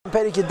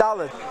Perikid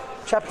Dalet,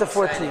 chapter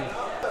 14.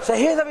 So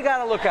here's how we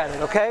got to look at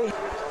it, okay?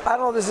 I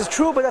don't know if this is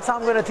true, but that's how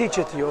I'm going to teach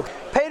it to you.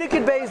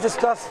 Perikid Beis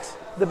discussed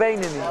the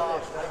Beinani,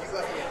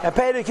 and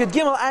Perikid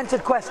Gimel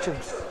answered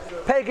questions.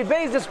 Perikid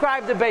Beis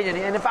described the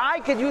Beinani, and if I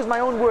could use my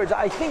own words,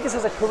 I think this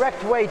is a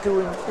correct way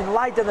to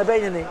enlighten the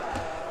Beinani.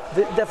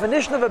 The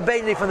definition of a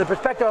Beinani from the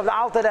perspective of the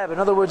Alter Rebbe. In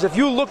other words, if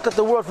you looked at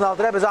the world from the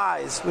Alter Rebbe's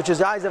eyes, which is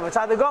the eyes of a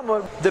Tzaddik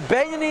Gomer, the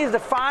Beinani is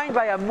defined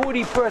by a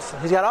moody person.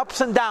 He's got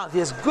ups and downs. He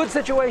has good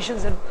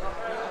situations and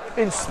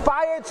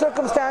inspired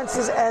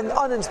circumstances and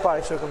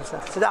uninspired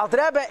circumstances. So the Alter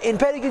Rebbe in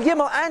Perikid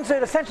Gimel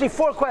answered essentially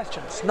 4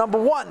 questions. Number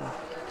 1,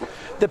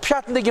 the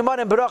Pshat in the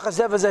Gemara in Baruch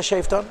HaZeh V'Zeh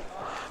Shefton.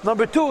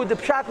 Number 2, the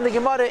Pshat in the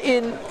Gemara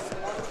in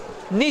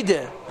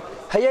Nideh,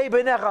 Hayei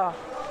Beinecha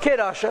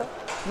Kirasha.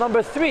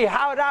 Number 3,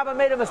 how Rabba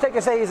made a mistake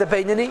to say he's a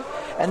Beinani.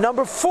 And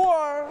number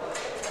 4,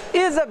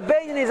 is a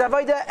Beinani, is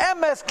Avodah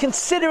Emes,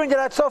 considering that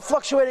it's so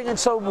fluctuating and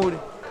so moody.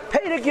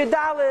 Perikid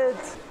Dalet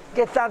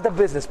gets down to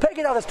business.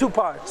 Perikid Dalet has 2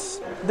 parts.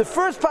 The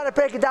first part of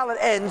Perikid Dalet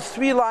ends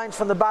 3 lines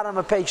from the bottom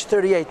of page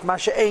 38,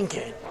 Masha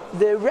Enkein.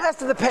 The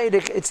rest of the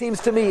Perik, it seems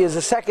to me, is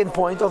the second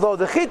point, although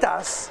the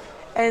Chitas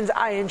ends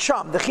Ayin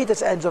Sham. The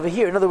Chitas ends over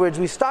here. In other words,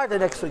 we start the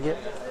next one here.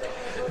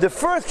 The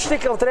first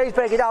shtickle of today's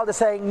Perikid Dalet is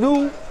saying,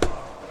 Nu,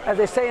 as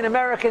they say in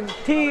American,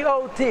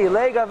 T-O-T,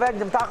 Lega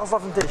Vegdim Tachas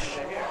Ofen Tish.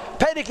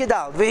 Perikid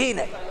Dalet,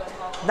 V'hine.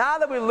 Now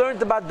that we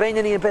learned about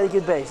Beinani and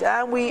Perikid Beis,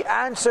 and we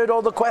answered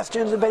all the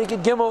questions in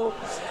Perikid Gimel,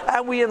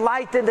 and we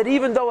enlightened that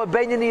even though a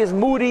Beinani is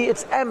moody,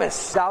 it's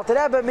emes.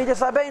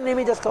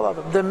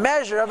 The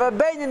measure of a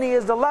Beinani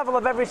is the level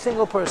of every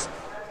single person.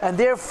 And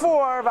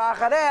therefore,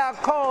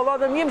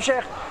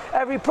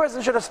 every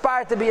person should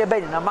aspire to be a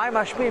Beinani. Now, my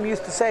Mashpim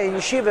used to say in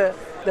Yeshiva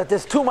that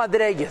there's 2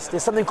 Madregas.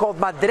 There's something called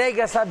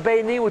Madregas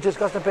HaBeinani, which is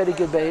custom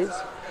Perikid Beis.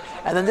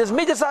 And then there's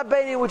Midas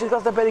HaBeinani, which is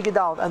custom Perikid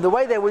Dalet. And the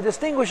way they would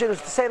distinguish it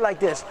is to say it like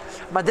this.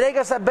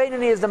 Madregas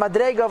HaBeinani is the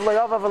Madrega of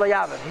Layava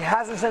V'Layava. He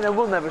hasn't sinned and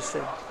will never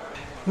sin.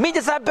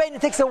 Midas HaBeinani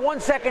takes it 1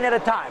 second at a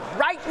time.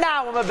 Right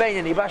now I'm a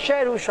Beinani.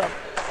 Basher Husham.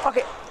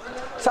 Okay.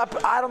 So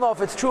I don't know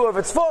if it's true or if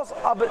it's false,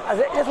 but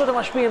that's what the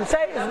Mashpiyim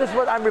say, this is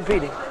what I'm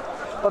repeating.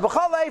 But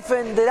B'chol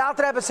Eifen, the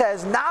Alter Rebbe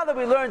says, now that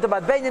we learned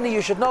about Beinani,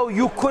 you should know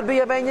you could be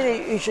a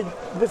Beinani, you should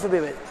be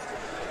forbidden.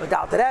 But the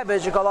Alter Rebbe,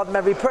 you call out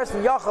every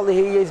person, Yochel,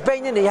 he is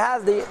Beinani, he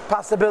has the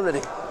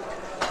possibility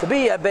to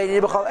be a Beinani,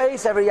 B'chol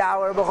Eis every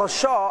hour,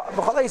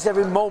 B'chol Eis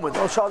every moment,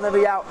 B'chol Shah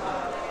every hour.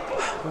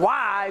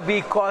 Why?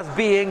 Because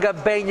being a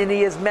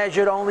Beinani is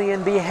measured only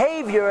in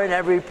behavior, and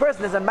every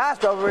person is a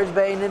master over his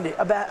Beinani,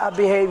 a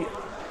behavior.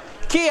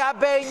 Ki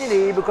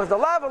ha-Beinani, because the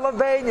level of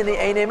Beinani,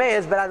 Einei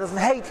Meis, but doesn't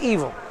hate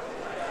evil.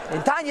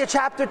 In Tanya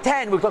chapter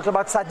 10, we talked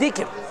about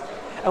Tzadikim.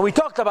 And we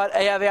talked about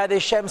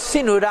Shem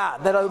Sinura,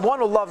 that one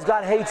who loves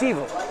God hates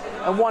evil.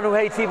 And one who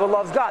hates evil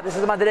loves God. This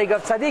is the Madrega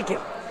of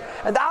Tzadikim.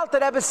 And the Alter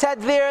Rebbe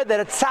said there that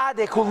a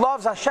Tzadik who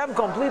loves Hashem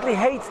completely,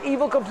 hates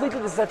evil completely,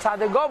 this is a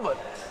Tzadik Gomer.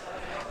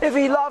 If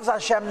he loves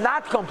Hashem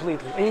not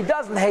completely, and he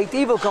doesn't hate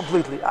evil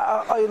completely,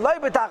 that's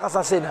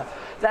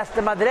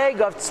the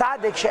Madrega of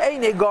Tzadik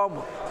She'einei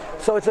Gomer.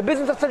 So it's a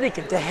business of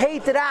tzaddikim. To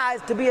hate Ra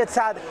is to be a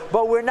tzaddik.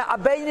 But a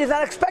Beinani is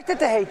not expected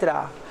to hate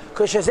Ra.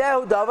 Which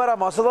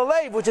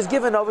is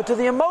given over to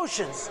the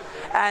emotions.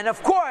 And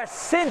of course,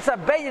 since a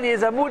Beinani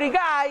is a moody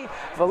guy,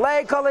 a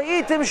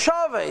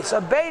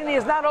Beinani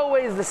is not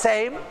always the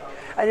same.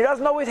 And he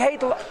doesn't always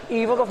hate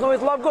evil, doesn't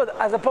always love good,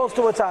 as opposed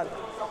to a tzaddik.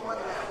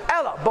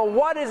 Ella, but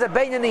what is a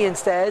Beinani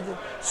instead?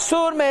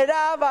 Sur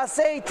me'rav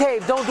asei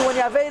tev. Don't do any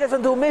avedas,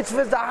 don't do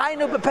mitzvahs, the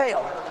hainu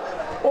bepeil.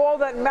 All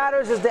that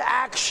matters is the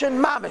action,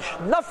 mamish.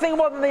 Nothing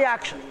more than the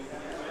action.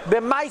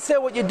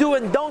 B'maiseh, what you do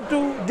and don't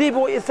do. Dib,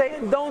 what you say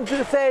and don't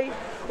say.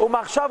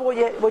 Umachshav,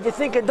 what you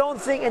think and don't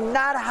think, and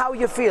not how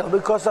you feel.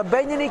 Because a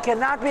Beinani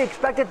cannot be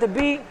expected to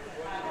be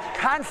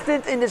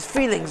constant in his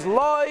feelings.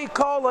 Loi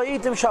kol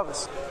lo'itim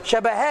shavas.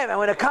 Shebehem, and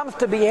when it comes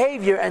to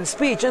behavior and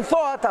speech and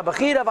thought,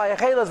 habachira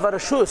v'ayachelas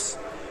v'rashus,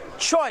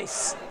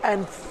 choice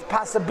and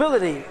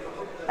possibility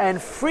and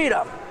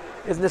freedom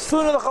is the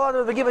sooner the chalad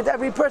will be given to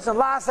every person.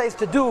 Lasa is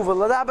to do,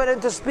 v'ladaber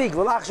and to speak,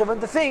 v'lachshav and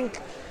to think,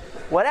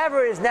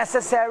 whatever is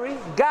necessary.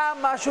 Gam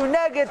mashu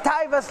neged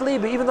taivas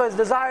libi, even though his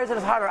desires and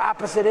his heart are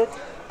opposite it.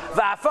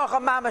 V'afocha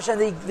mamash, and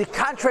the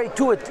contrary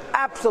to it,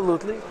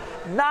 absolutely.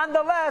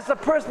 Nonetheless, a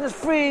person is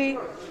free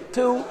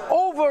to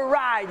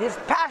override his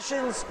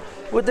passions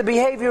with the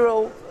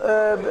behavioral,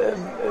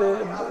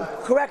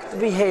 correct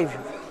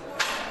behavior.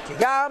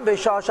 Even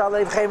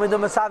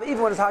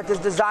when his heart is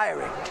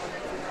desiring.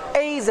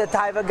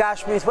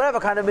 Whatever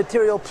kind of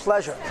material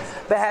pleasure.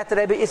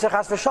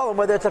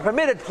 Whether it's a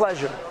permitted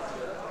pleasure,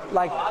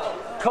 like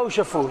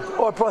kosher food,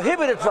 or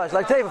prohibited pleasure,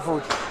 like teva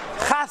food.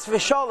 Chas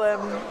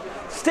v'sholem,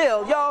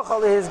 still,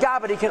 Yochel is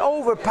God, but he can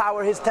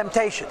overpower his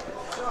temptation.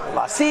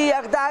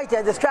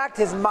 And distract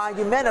his mind,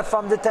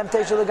 from the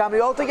temptation of the Gami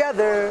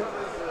altogether,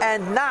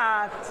 and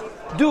not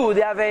do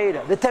the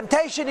Aveda. The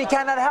temptation he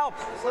cannot help,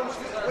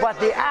 but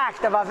the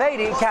act of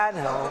Aveda he can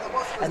help.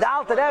 And the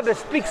Alter Rebbe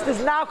speaks, this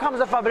now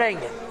comes a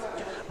Fabrengen.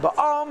 But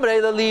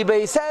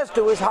he says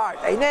to his heart,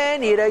 I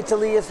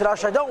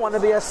don't want to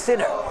be a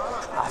sinner.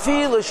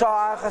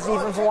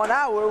 Even for 1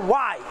 hour.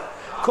 Why?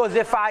 Because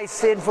if I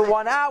sin for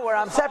 1 hour,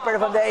 I'm separated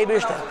from the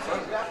Eibishter.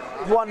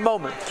 1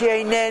 moment.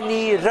 I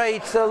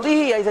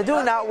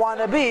do not want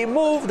to be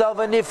moved of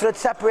a nifrit,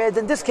 separated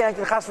and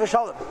disconnected chas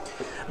v'shalom.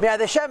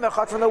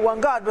 From the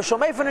one God, but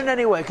in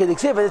any way.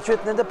 It's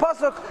written in the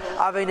pasuk.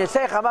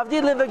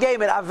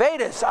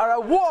 Avedas are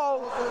a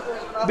wall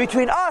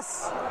between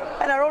us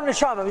and our own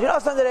neshama, between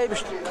us and the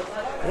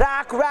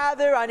Eibishter.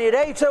 Rather, I need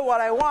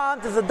what I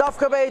want is a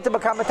dafka beit to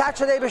become attached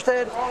to the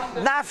Eibishter.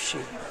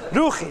 Nafshi,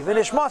 ruchi,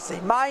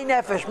 v'nishmasi, my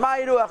nefesh,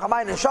 my ruach,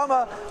 my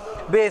neshama,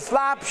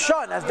 be'eslap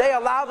shon, as they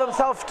allow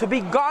themselves to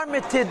be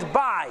garmented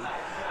by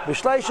the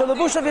 3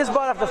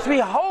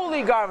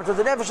 holy garments of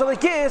the nefesh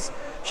alikis,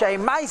 shei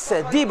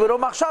maise, dibur,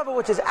 umachshava,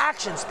 which is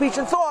action, speech,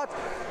 and thought,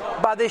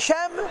 by the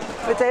Shem,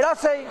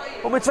 v'teirasei,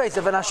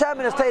 u'mitzvaysev, and Hashem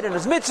in his Torah and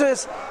his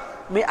mitzvahs,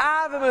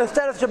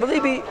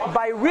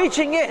 by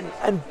reaching in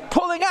and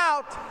pulling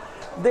out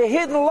the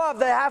hidden love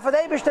that I have for the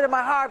Eibishter in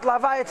my heart,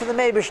 lavaya to the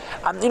Meibish.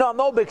 I'm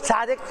no big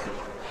tzaddik.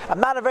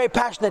 I'm not a very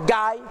passionate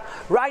guy.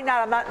 Right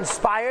now, I'm not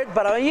inspired,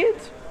 but I'm a yid.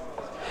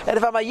 And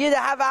if I'm a yid,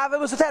 I have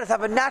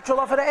a natural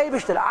love for the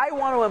Eibishter. I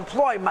want to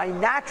employ my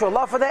natural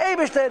love for the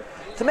Eibishter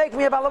to make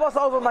me a balabas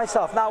over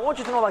myself. Now, I want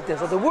you to know like this: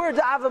 that the word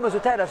Ava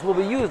Mesuteres will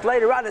be used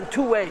later on in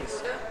 2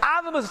 ways.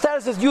 Ava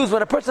Mesuteres is used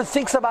when a person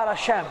thinks about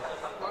Hashem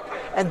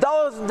and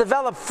doesn't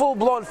develop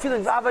full-blown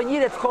feelings. Ava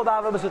Yid, it's called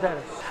Ava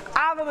Mesuteres.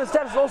 Ava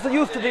Mesuteres is also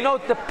used to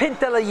denote the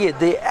Pintel Yid,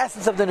 the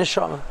essence of the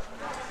Neshama.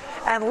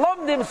 And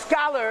Lomdim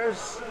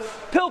scholars,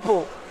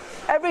 Pilpul,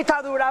 every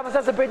time the word Ava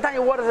Mesuteres in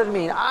Tanya, what does it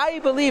mean? I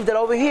believe that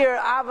over here,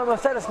 Ava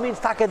Mesuteres means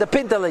Taka, the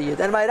Pintel Yid.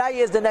 And my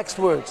Raya is the next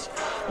words.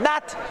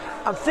 Not,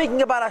 I'm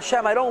thinking about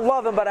Hashem, I don't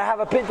love Him, but I have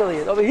a Pintel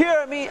Yid. Over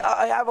here,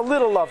 I have a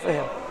little love for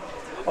Him.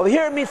 Over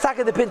here, it means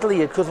Taka, the Pintel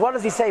Yid. Because what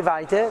does he say,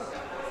 Vaiter?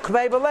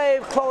 Like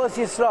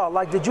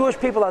the Jewish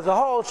people as a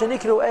whole, that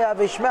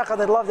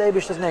love the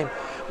Eibishter's name.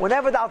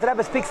 Whenever the Alter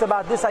Rebbe speaks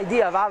about this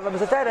idea of Ava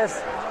Mesuteres,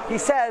 he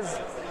says,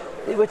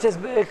 which is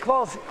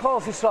close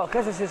Yisrael,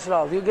 Knesset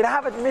Yisrael. You're going to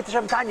have it in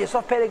Mitzvah Tanya,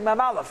 Sof Perek Mem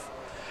Aleph,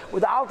 where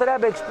the Alter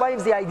Rebbe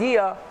explains the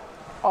idea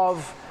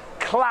of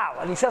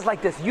klal, and he says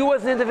like this: you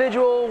as an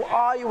individual,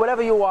 are you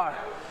whatever you are,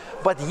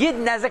 but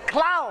Yidden as a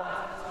klal,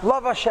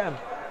 love Hashem.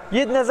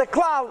 Yidden as a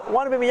klal,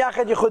 want to be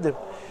miyachad yichudim.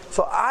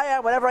 So I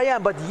am whatever I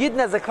am, but Yidden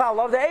as a klal,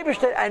 love the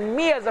Eibishter, and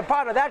me as a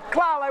part of that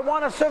klal, I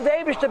want to serve the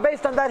Eibishter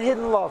based on that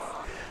hidden love.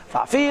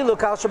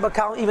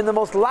 Even the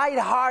most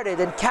light-hearted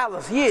and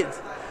callous Yid,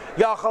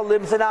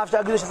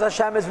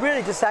 Hashem, is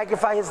really to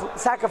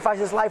sacrifice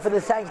his life for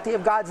the sanctity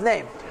of God's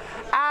name,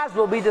 as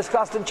will be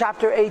discussed in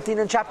chapter 18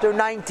 and chapter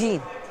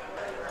 19.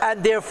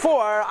 And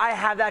therefore, I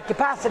have that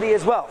capacity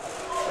as well.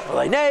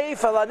 I'm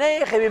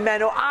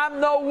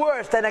no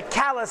worse than a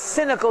callous,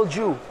 cynical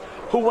Jew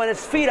who, when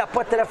his feet are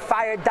put to the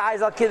fire,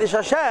 dies al Kiddush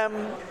Hashem,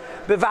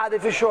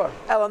 bevade for sure.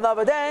 The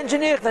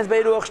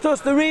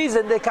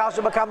reason the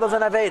Kalsha Bakam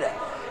doesn't Aveda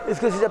is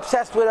because he's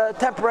obsessed with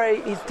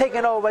he's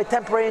taken over by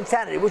temporary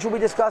insanity, which will be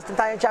discussed in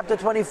chapter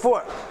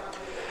 24.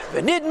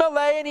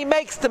 And he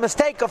makes the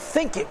mistake of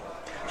thinking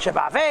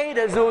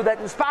that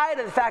in spite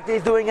of the fact that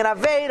he's doing an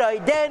Aveda,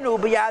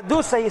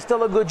 he's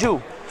still a good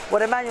Jew.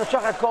 What Emmanuel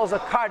Shochat calls a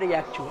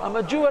cardiac Jew. I'm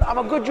a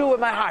good Jew with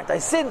my heart. I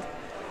sinned.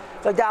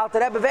 It's like the Alter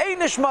Rebbe, my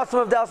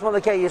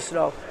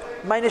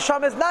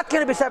neshama is not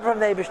going to be separate from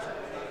the Eibishter.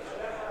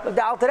 Like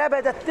the Alter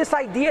Rebbe, that this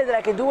idea that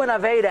I can do an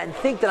Aveda and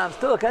think that I'm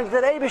still connected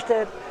to the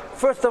Eibishter,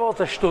 first of all,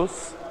 it's a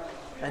shtus.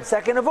 And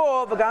second of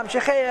all, the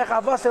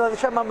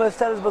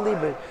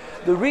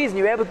reason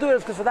you're able to do it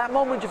is because for that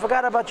moment you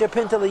forgot about your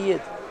Pintel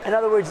Yid. In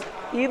other words,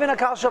 even a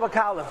Kal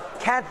Shabakalim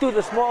can't do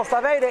the smallest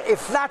Aveda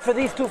if not for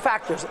these 2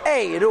 factors.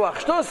 A, Ruach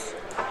Shtus.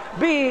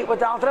 B, what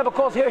the Alter Rebbe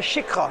calls here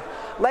Shikha.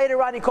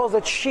 Later on he calls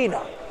it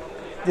Shina.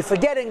 The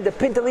forgetting the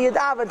Pintel Yid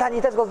Av, and Tanya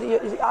Tes goes,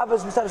 Av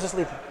is instead of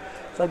sleeping.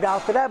 It's like the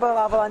Alter Rebbe,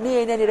 I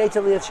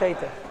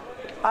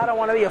don't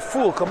want to be a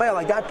fool,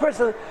 like that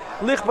person,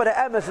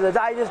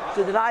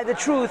 to deny the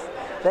truth,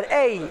 that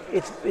A,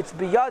 it's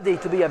biyadi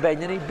to be a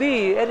Benjani,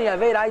 B, any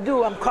Aved I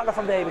do, I'm cut off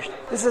from the Eibishter.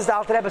 This is the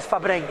Alter Rebbe's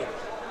Fabrengi.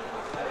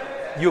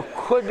 You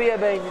could be a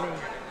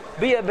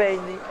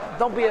Benjani,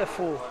 don't be a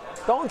fool.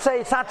 Don't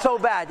say it's not so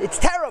bad, it's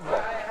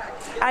terrible.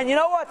 And you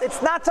know what?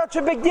 It's not such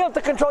a big deal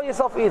to control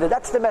yourself either.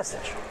 That's the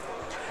message.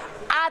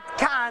 At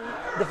Kan,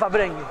 the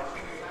Fabrengi.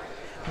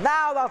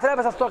 Now the Alter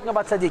Rebbe is talking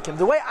about tzaddikim.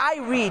 The way I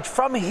read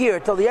from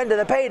here till the end of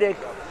the Pedic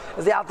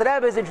is the Alter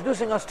Rebbe is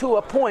introducing us to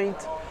a point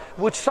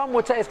which some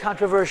would say is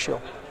controversial.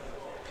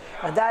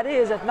 And that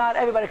is that not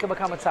everybody can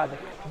become a tzaddik.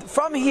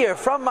 From here,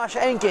 from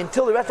Masha'enke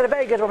until the rest of the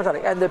Pedic gets from a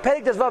tzaddik. And the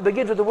Pedic Tezvav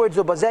begins with the word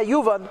Zubazeh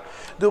Yuvan.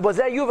 The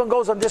Zubazeh Yuvan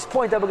goes on this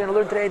point that we're going to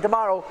learn today and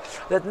tomorrow,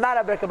 that not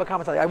everybody can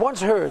become a tzaddik. I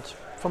once heard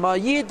from a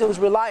Yid who's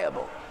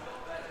reliable.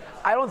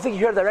 I don't think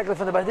he heard directly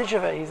from the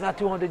Berditchever. He's not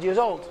 200 years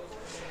old.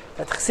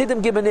 That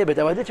Chassidim Gibben Ibid,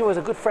 the Berditchever was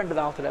a good friend of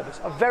the Alter Rebbe's,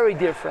 a very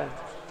dear friend.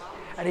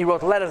 And he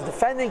wrote letters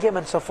defending him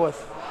and so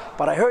forth.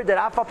 But I heard that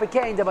Afa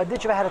Pekain, the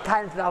Berditchever had a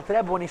Tanya to the Alter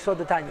Rebbe when he saw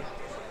the Tanya.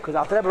 Because the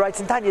Alter Rebbe writes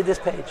in Tanya this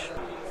page.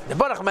 The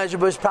Baruch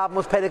Mezhebu's problem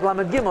was Perek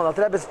Lamed Gimel.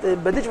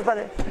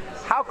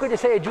 How could you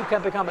say a Jew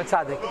can't become a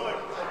tzaddik?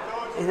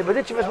 In the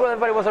B'ditchev world,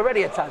 everybody was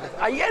already a tzaddik.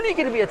 Are you any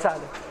going to be a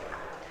tzaddik?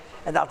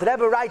 And the Alter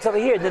Rebbe writes over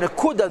here, the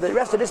Nekuda, the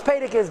rest of this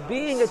Perek is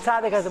being a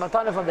tzaddik as a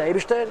matana from the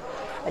Eibishter,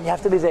 and you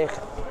have to be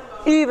zeicher.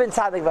 Even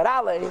tzaddik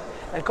varale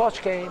and Kosh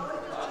came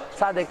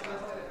tzaddik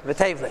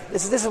v'tevle.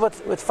 This is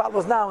what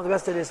follows now in the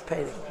rest of this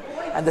Perek.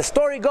 And the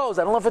story goes,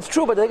 I don't know if it's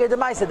true, but they get the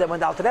Maaseh that when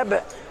the Alter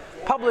Rebbe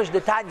published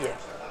the Tanya,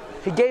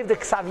 he gave the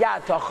Ksav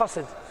Yad to a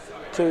chassid.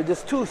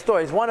 There's two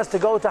stories. One is to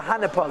go to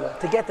Hanepala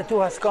to get the two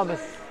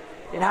Haskamas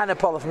in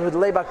Hanepala from the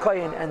Leibach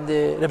Kohen and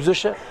the Reb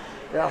Zusha.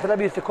 The Alter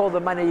Rebbe used to call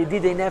them Meine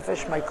Yedidei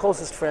Nefesh, my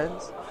closest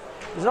friends.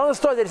 There's another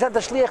story that he sent a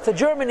shliach to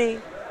Germany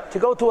to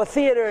go to a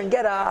theater and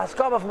get a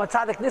Haskama from a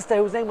tzaddik Nista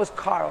whose name was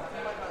Karl.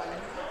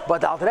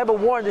 But the Alter Rebbe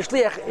warned the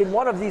shliach in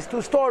one of these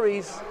two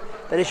stories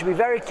that he should be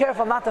very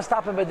careful not to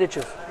stop in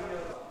B'ditchev.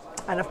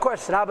 And of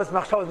course, Rabbis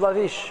Machshavos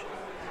Lavish,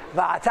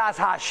 Va'atas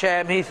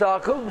Hashem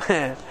Hisakum,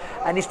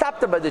 and he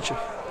stopped the B'ditchev.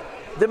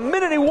 The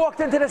minute he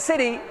walked into the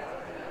city,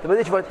 the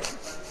B'ditchev went,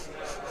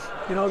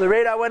 the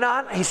radar went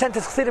on. He sent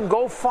his chassidim,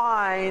 go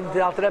find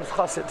the Alter Rebbe's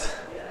chassid.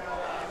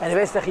 And he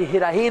weiß that you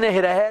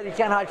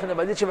can't hide from the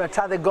B'ditchev,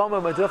 Tzaddik Gomer,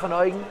 mit Ruf an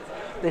Augen.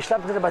 They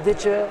slept into the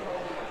B'ditchev,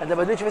 and the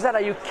B'ditchev said,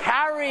 are you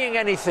carrying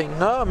anything?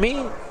 No,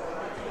 me?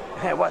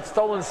 What,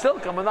 stolen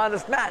silk? I'm an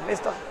honest man.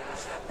 The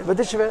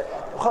B'ditchev,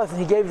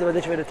 he gave the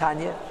B'ditchev the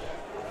Tanya.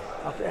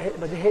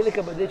 But the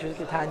Helika B'ditchev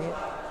the Tanya.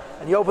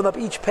 And he opened up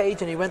each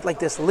page and he went like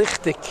this,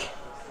 lichtik.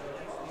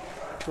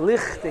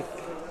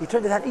 He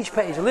turned it on each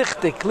page,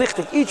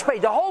 lichtik, each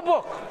page, the whole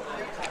book.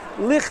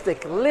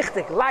 Lichtik,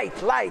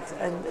 light.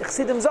 And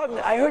Chassidim sagen,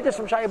 I heard this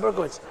from Shaya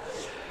Berkowitz,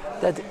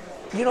 that,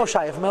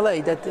 Shaya from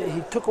LA, that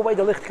he took away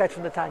the lichtigkeit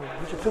from the Tanya.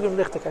 He took him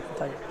lichtigkeit from the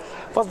Tanya.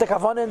 What's the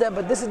kavanah in there?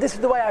 But this is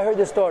the way I heard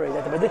the story,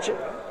 that the B'ditchev,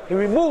 he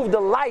removed the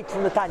light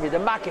from the Tanya, the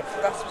makif,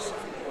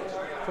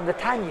 from the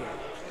Tanya.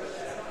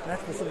 That's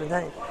specific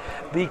Tanya.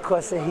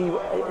 Because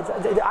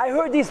I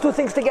heard these two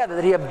things together,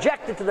 that he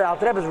objected to the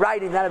Alter Rebbe's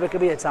writing that it could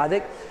be a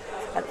tzaddik.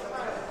 And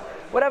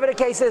whatever the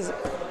case is,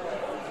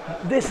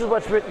 this is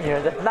what's written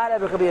here, that not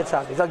ever could be a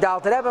tzaddik. It's like the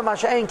Alter Rebbe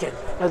Masha'enkin,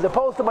 as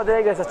opposed to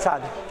Madregas a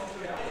tzaddik.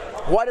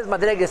 What is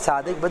Madregas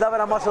tzaddik? But that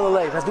has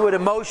to do with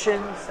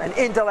emotions and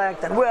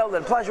intellect and will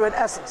and pleasure and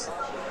essence.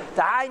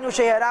 The Ainu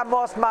Sheheram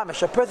Mos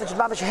Mamish, a person should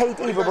mamish hate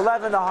evil,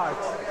 believe in the heart.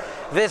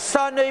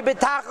 V'sanui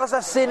b'tachas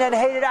of sin, and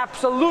hate it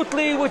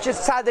absolutely, which is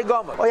tzaddik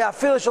gomer. Or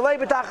feel shalei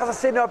b'tachas of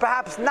sin, or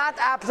perhaps not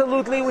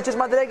absolutely, which is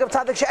madreg of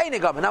tzaddik she'eini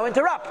gomer. Now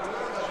interrupt.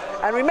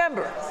 And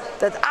remember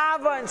that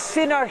Ava and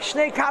sin are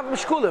shnei kavim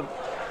shkulim.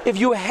 If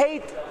you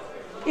hate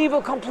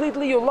evil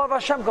completely, you love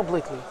Hashem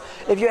completely.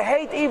 If you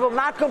hate evil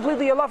not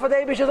completely, your love for the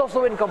Eibush is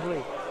also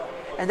incomplete.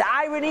 And the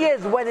irony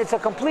is, when it's a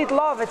complete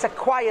love, it's a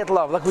quiet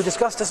love, like we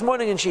discussed this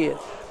morning in Shia.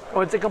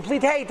 When it's a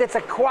complete hate, it's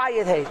a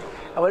quiet hate.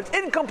 And when it's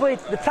incomplete,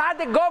 the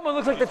tzaddik gomer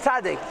looks like the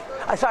tzaddik.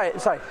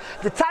 Sorry.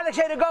 The tzaddik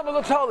she'eini gomer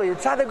looks holy. The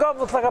tzaddik gomer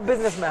looks like a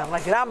businessman,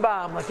 like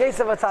Rambam, like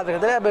Yosef HaTzaddik.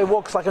 The Rebbe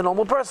walks like a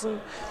normal person,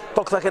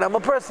 talks like a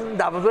normal person,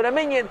 davens with a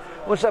minyan,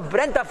 which a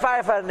brent a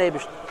fire for the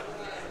Eibush.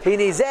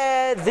 He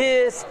said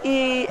this,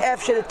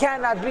 it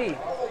cannot be.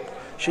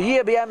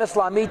 Sheyeh b'emes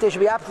la'amita, it should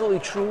be absolutely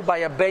true by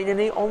a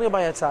beinoni, only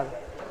by a tzaddik.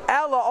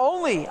 Ella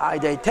only,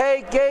 they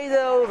take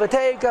Gedel,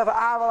 v'teika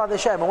v'aval ad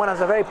Hashem. And one has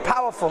a very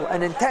powerful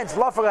and intense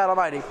love for God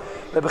Almighty.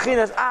 The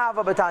bechinas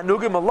ava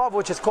b'tanugim, a love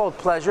which is called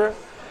pleasure,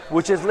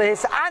 which is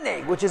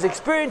lehisaneg, which is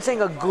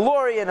experiencing a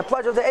glory and a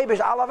pleasure of the Eibush.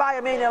 Alavai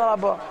amein el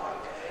haba.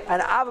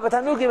 And ava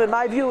b'tanugim, in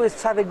my view, is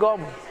tzaddik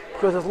gomer,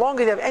 because as long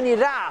as you have any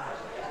ra,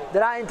 the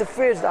ra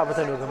interferes with ava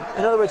b'tanugim.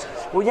 In other words,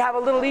 when you have a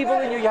little evil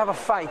in you, you have a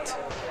fight.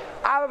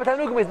 Ava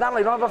b'tanugim is not like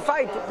you don't have a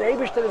fight. The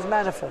Eibush that is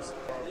manifest.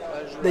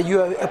 That you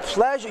have a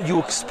pleasure, you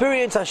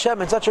experience Hashem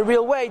in such a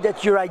real way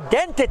that your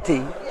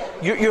identity,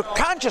 your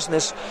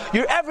consciousness,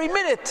 your every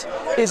minute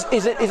is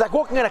like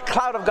walking in a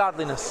cloud of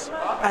godliness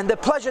and the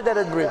pleasure that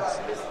it brings.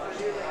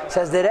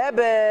 Says the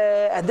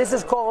Rebbe, and this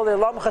is called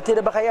Elam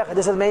Chatira B'chayecha.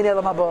 This is Mein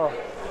Elam Haba.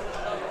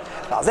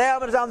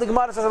 The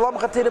Gemara says Elam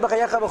Chatira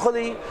B'chayecha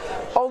B'chuli.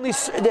 Only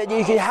that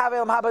you can have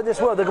Elam Haba in this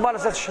world. The Gemara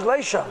says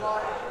Shleisha.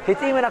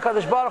 Hitimin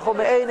Hakadosh Baruch Hu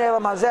Mein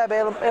Elam Hazeh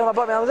Elam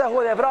Haba Mein Elam Hazeh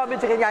Hu Avraham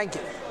Yitzchak and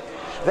Yankiv.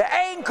 Not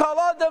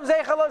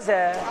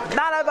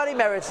everybody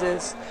merits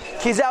this.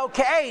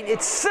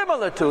 It's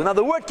similar to. Now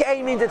the word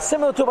ke'ein means it's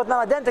similar to but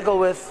not identical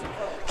with.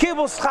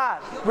 Kibul schar,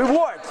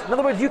 reward. In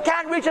other words, you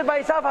can't reach it by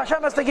yourself,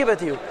 Hashem has to give it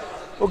to you.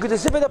 The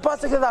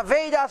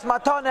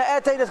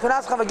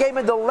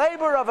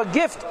labor of a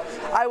gift,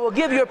 I will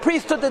give you a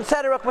priesthood,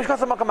 etc.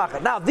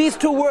 Now these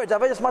two words,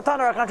 Avedas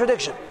Matana, are a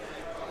contradiction.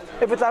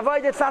 If it's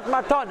avoid, it's not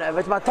matana. If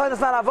it's matana,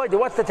 it's not avoid.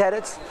 What's the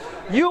teretz?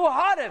 You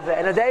heart of it,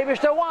 and if the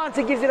Eibush wants,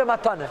 he gives you the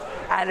matana.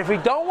 And if you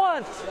don't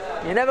want,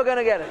 you're never going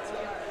to get it.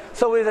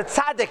 So is it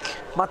tzaddik,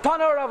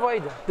 matana or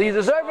avoid? Do you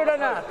deserve it or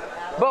not?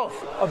 Both.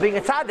 Or being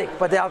a tzaddik,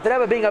 but the Alter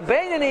Rebbe being a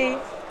beinoni,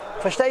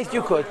 Verstehst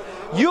you could.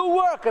 You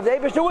work if the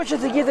Eibishter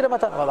wishes to give to the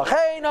Matan.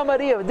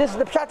 This is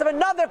the pshat of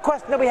another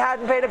question that we had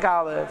in Perek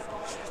Aleph.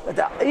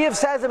 Eve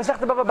says in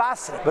Masechet Bava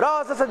Basra,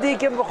 B'ras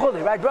Tzadikim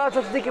v'chuli, right? B'ras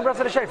Tzadikim v'ras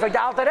Hashem. Like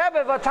the Alter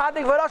Rebbe,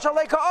 v'tzadik v'rosh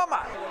aleika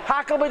omar.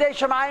 Hakel b'dei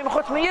Shemayim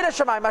chutz miyira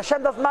Shemayim.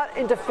 Hashem does not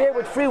interfere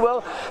with free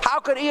will. How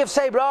could Eve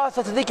say B'ras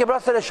Tzadikim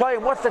v'ras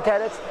Hashem? What's the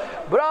teretz?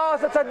 B'ras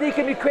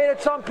Tzadikim, you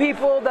created some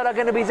people that are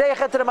going to be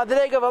zeichet to the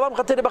madrega v'lam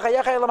chatiri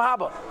b'chayecha elam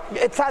haba.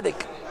 It's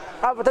tzadik.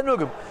 Hava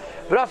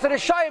B'ras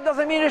Hashem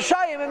doesn't mean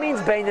Hashem, it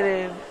means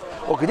beinanim.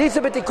 There's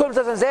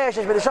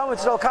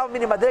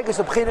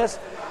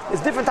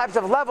different types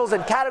of levels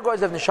and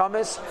categories of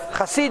neshamis.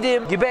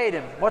 Chasidim,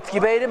 Gibedim. What's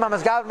Gibedim?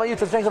 Hamazgav Mayut,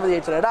 the strength of the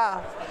Yetzer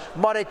Hara.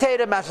 Morei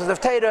Teira, masters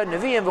of Teira,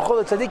 Nevi'im,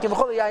 V'chol Tzadikim,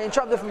 V'chol Yayin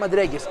Sham, different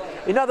madregis.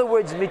 In other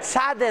words,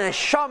 mitzad and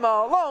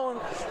Shama alone,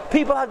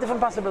 people have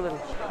different possibilities.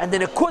 And the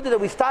Nekuda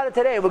that we started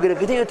today, we're going to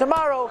continue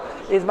tomorrow,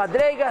 is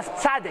madregas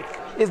tzadik,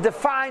 is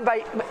defined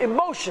by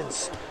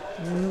emotions.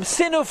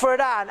 Sinu for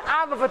Ra and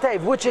Ava for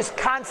Tev, which is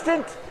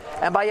constant.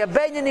 And by a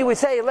Benyani we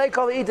say,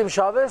 Leikol Itim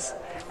Shabbos,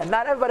 and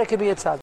not everybody can be a tzaddik.